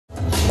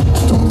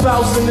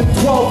2012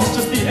 is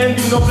just the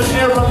ending of an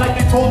era. Like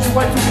they told you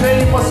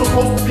Y2K was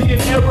supposed to be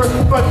an error.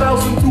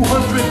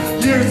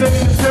 5,200 years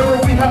ending in terror.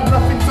 We have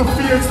nothing to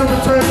fear. It's the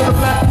return of the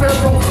Black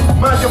Pharaoh.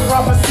 Maya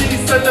prophecy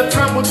said that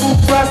time would move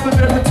faster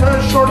than return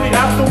shortly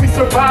after we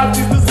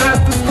survived these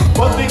disasters.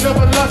 But they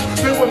never left.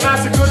 They were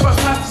massacred by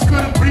pastors,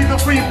 couldn't breathe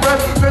a free breath.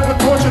 They were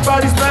tortured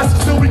by these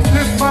masters till we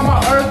kissed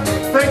Mama Earth.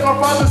 Thank our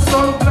Father's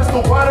Son, bless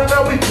the water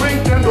that we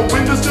drink, and the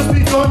wind has just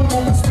begun.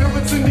 Moving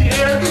spirits in the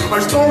air,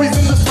 our stories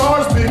in the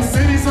stars. Big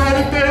cities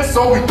hiding there,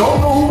 so we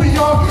don't know who we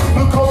are.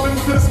 Look up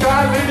into the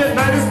sky, late at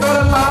night, it's not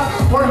a lie.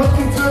 We're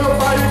looking to the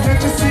fire,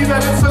 can't you see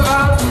that it's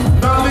alive?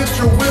 Knowledge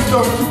or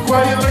wisdom, too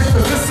quiet, learn to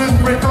listen.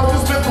 Break out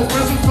this mental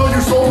prison, fill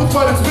your soul with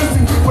what it's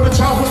missing. For the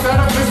childhood that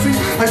I'm missing,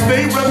 I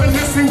stay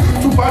reminiscing.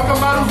 Tupac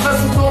Amaru's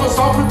lessons told us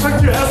all protect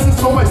your essence,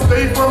 so I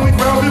stay firmly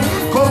grounded.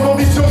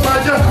 Cosmovisión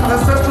Maya,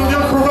 ancestral,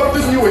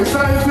 uncorrupted, new age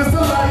scientists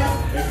alliance.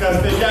 En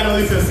castellano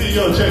dice así,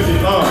 yo, check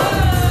it, yo.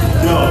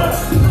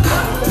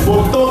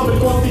 Por todo el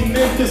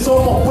continente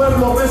somos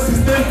pueblo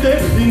resistente.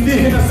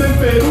 Indígenas en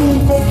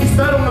Perú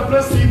conquistaron al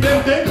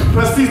presidente.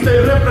 Racista y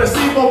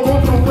represivo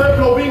contra un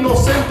pueblo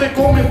inocente.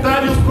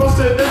 Comentarios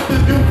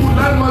procedentes de un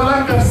culán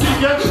Malán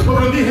García,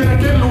 pueblo indígena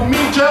que lo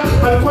humilla,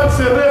 al cual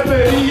se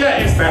refería.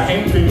 Esta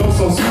gente no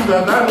son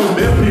ciudadanos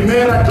de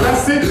primera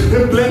clase.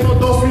 En pleno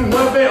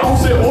 2009 aún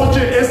se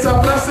oye esa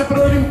frase,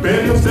 pero el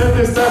imperio se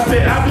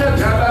deshace. A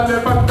viajar, a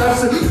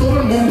levantarse,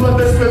 todo el mundo a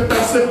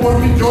despertarse por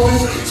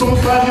millones.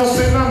 Somos varios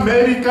en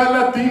América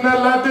Latina,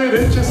 la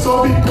derecha es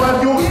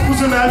obituario,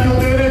 funcionario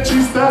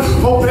derechista,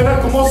 opera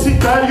como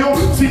sicario,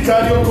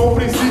 sicario con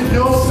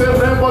principios, el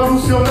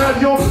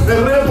revolucionario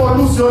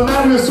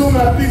es un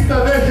artista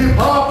de hip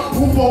hop,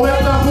 un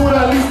poeta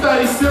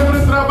muralista y siempre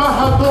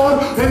trabajador.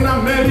 En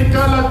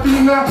América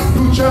Latina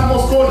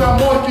luchamos con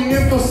amor,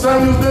 500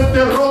 años de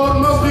terror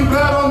nos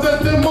libraron del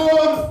temor.